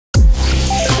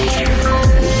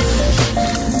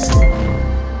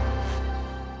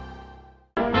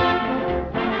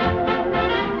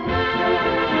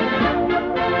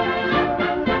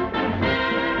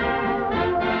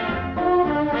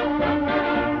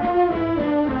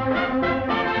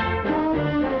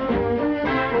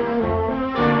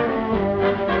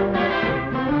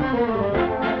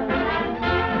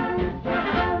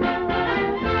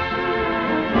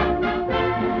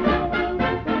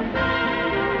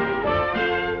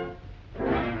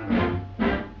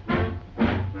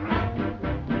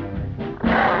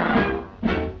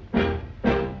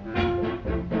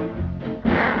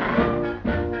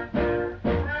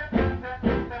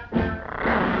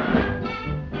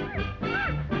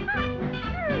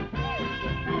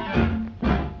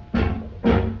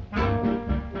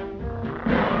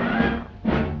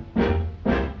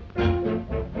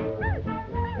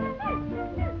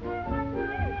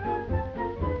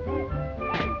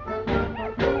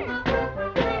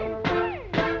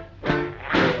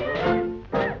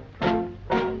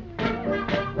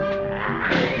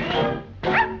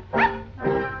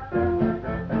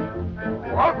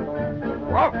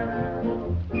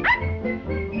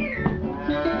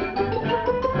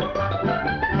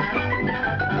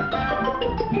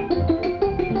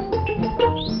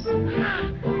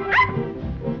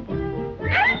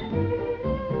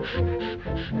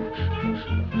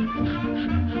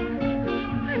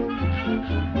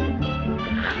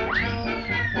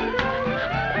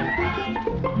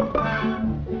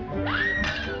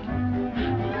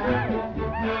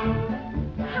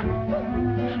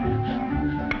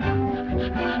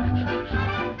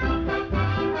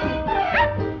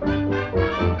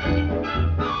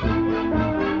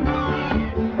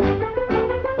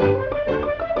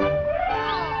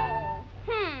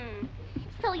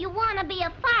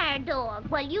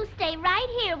Well, you stay right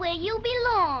here where you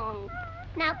belong.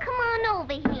 Now, come on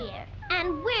over here.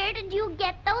 And where did you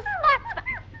get those spots from?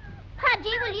 Pudgy,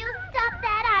 will you stop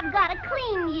that? I've got to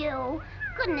clean you.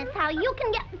 Goodness, how you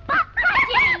can get...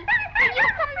 Pudgy, will you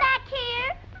come back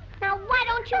here? Now, why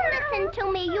don't you listen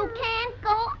to me? You can't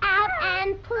go out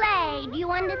and play. Do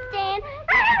you understand?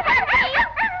 Pudgy,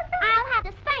 I'll have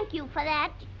to spank you for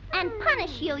that and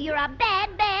punish you. You're a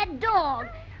bad, bad dog.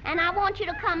 And I want you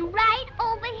to come right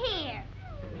over here.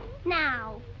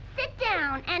 Now, sit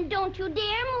down and don't you dare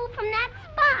move from that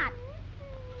spot.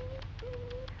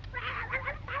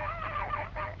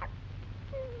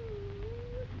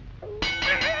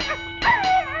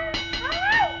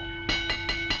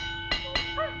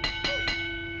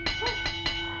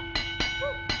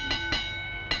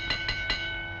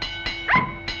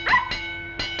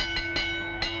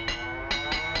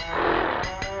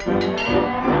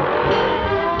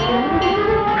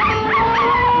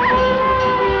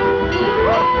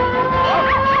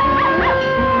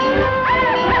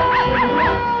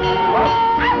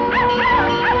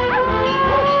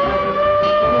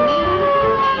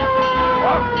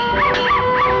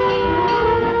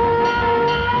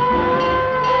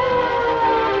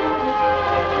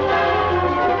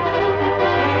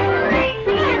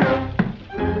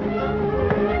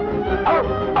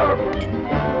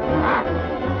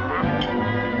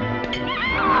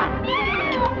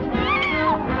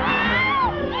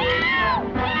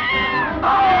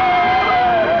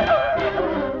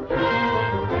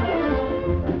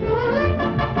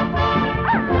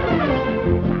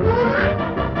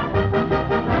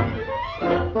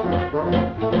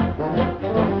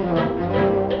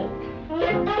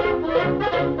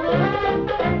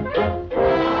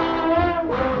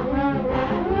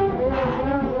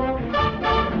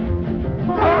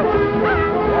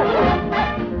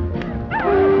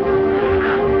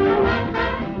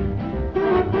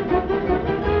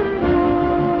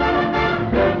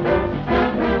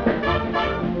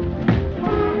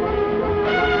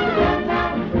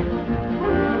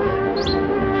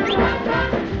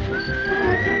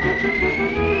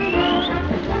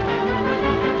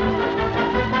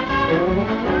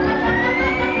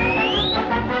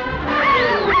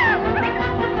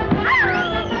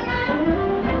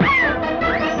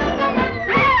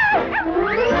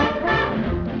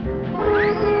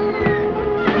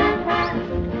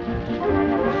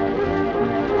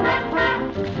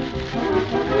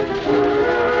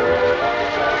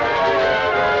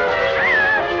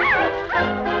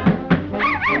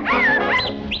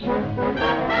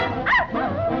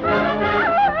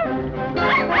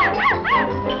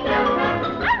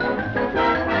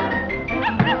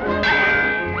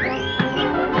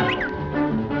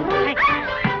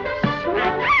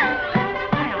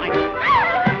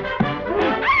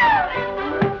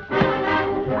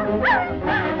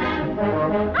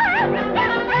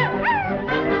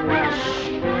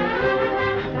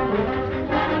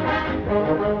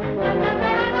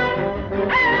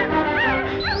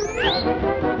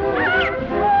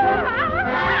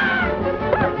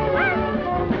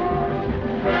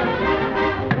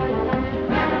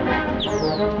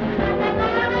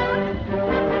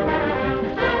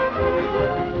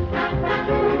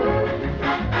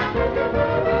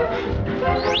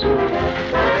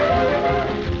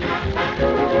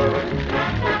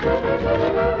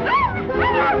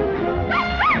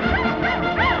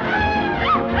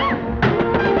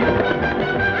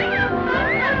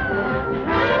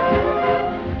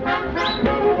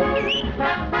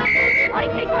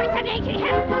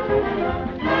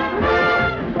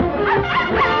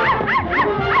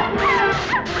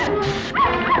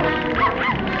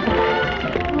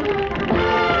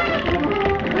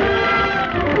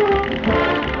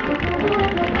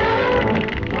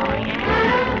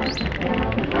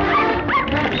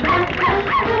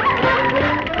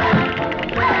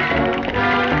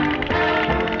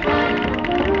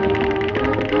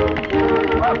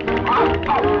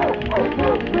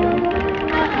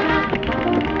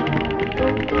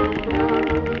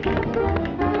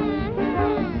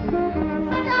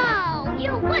 So,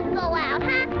 you would go out,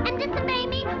 huh? And disobey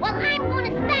me? Well, I'm